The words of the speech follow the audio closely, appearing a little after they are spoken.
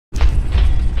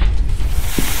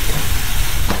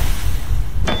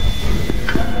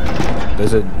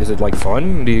Is it like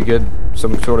fun? Do you get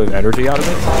some sort of energy out of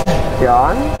it?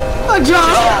 John?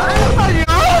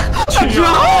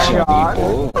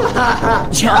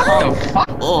 John!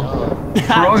 Oh.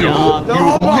 Bro, no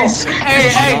homo!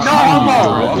 Hey, no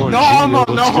homo! No homo!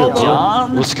 No homo!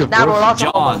 John? Let's go, bro.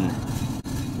 John!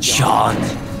 John!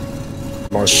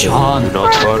 John!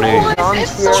 Not funny.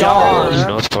 John!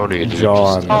 Not funny.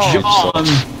 John.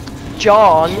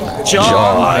 John!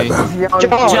 John!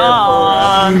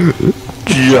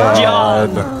 John!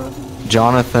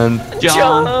 Jonathan.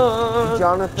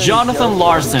 Jonathan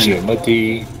Larson.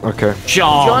 Okay.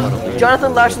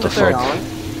 Jonathan Larson III.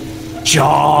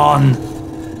 John!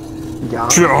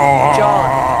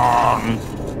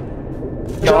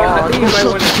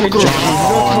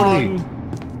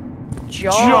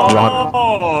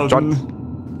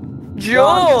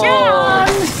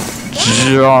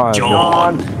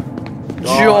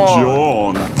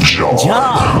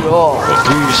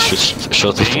 Please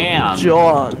shut the fuck.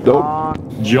 John!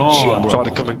 I'm trying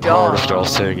to come in hard after I was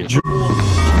saying it. John.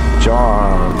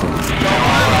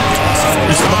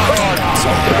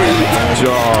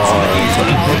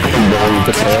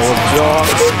 The tale of John.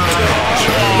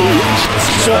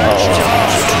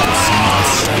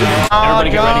 Everybody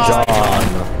get ready. John.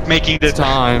 Making the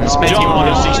Times. making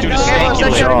 106 do the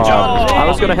stanky John. I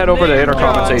was gonna head over to the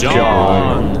intercom and say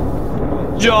John.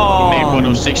 Made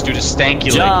 106 do the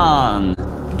stanky John!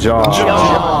 John.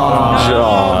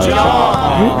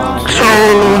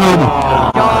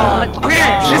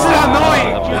 This is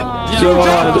annoying!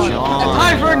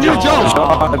 Time for a new joke!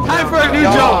 Time for a new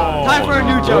joke! Time for a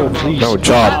new joke! No,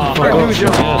 John. For a new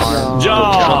joke!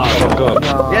 John!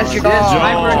 Yes, you did.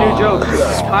 Time for a new joke!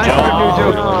 Time for a new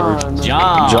joke!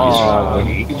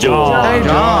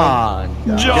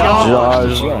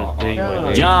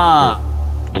 John!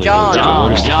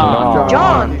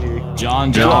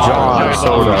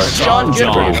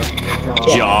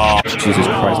 Jesus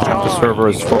Christ, half the server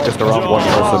is focused around one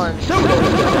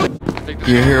person.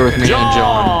 You're here with me and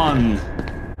John.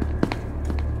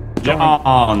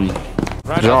 John.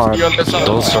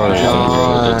 Don't start it.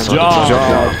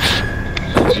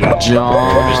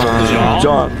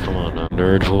 John. Come on now,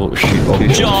 nerd.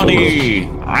 Johnny!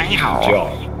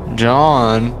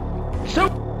 John.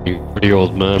 You pretty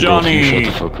old man. Johnny. Shut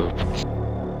the fuck up.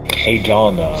 Hey,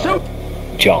 John.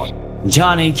 John.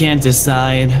 Johnny can't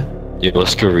decide. Yeah,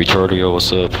 let's go, retardio.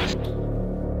 What's up?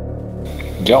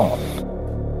 John.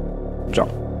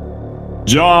 John!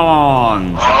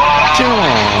 John.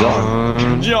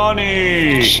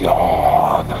 Johnny!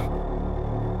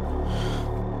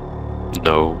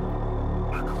 No.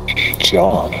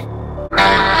 John.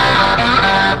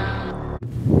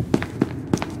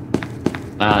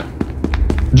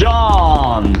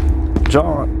 John!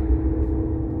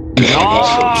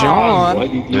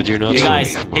 Did you not? Hey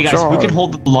guys, who can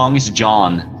hold the longest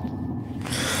John?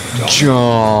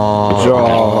 John.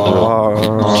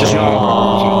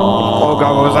 Oh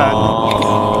god, what was that?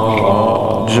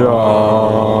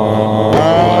 John.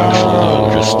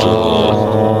 Just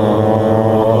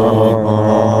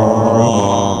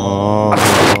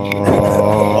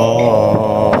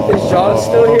Is John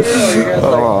still here? Or are you guys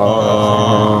like...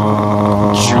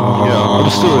 I'm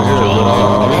still here.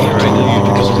 Right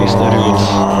now because of these nerds.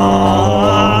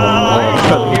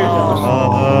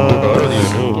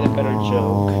 Get a better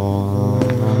joke.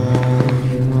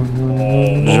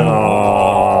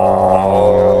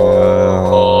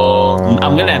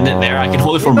 I'm gonna end it there. I can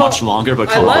hold it for much longer, but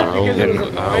I come left on. because it was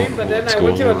annoying, but then I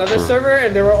went to another server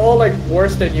and they were all like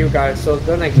worse than you guys, so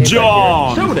then I came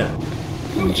John! back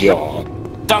here.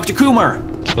 John. Dr.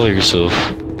 Coomer! Kill yourself.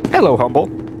 Hello, Humble.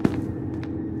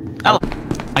 Hello.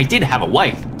 I did have a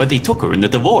wife, but they took her in the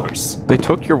divorce. They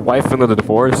took your wife into the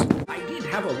divorce? I did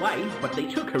have a wife, but they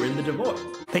took her in the divorce.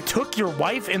 They took your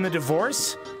wife in the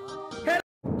divorce?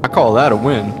 I call that a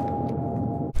win.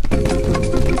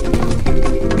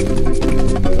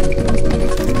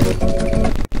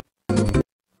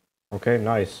 Okay,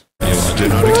 nice. I do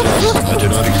not exist. I do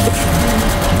not exist.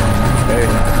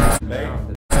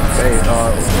 Hey,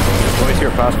 let me see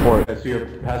your passport. I see your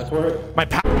passport. My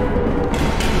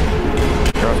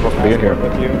You're not supposed to be in here.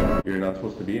 With you. You're not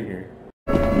supposed to be in here.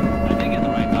 I did get the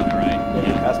right color, right?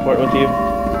 Your passport with you.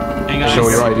 Hey guys. Show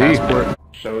your ID.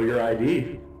 Show your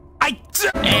ID.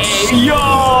 Hey, yo!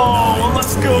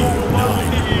 Let's go!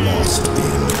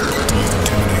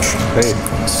 Hey.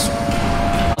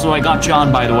 So I got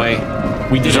John, by the way.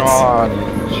 We did John.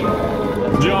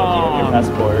 John!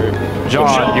 Passport.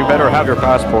 John, you better have your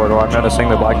passport or I'm gonna sing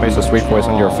the Black Mesa Sweet Voice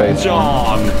in your face.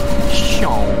 John!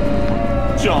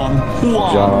 John!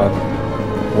 Juan! John.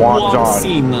 John.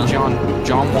 John!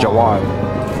 John. Jawan.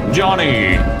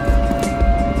 Johnny!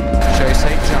 JonoJ,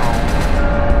 say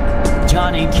Jon.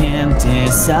 Jonny can't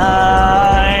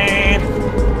decide.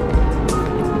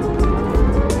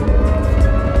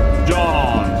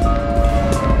 Jon.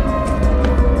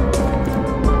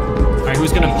 Alright,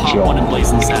 who's gonna pop one and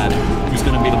blazing sad? Who's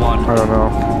gonna be the one? I don't know.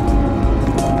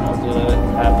 I'll do it,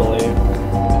 happily.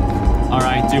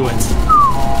 Alright, do it.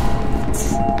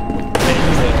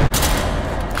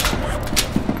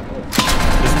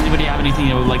 Does anybody have anything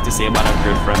they would like to say about our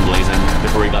good friend Blazing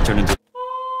before he got turned into a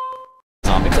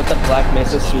zombie? Is that the Black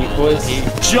Mesa Street voice?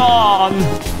 Jon!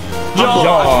 John!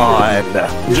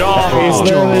 Jon.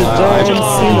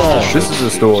 This is a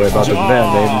story about a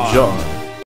man named John.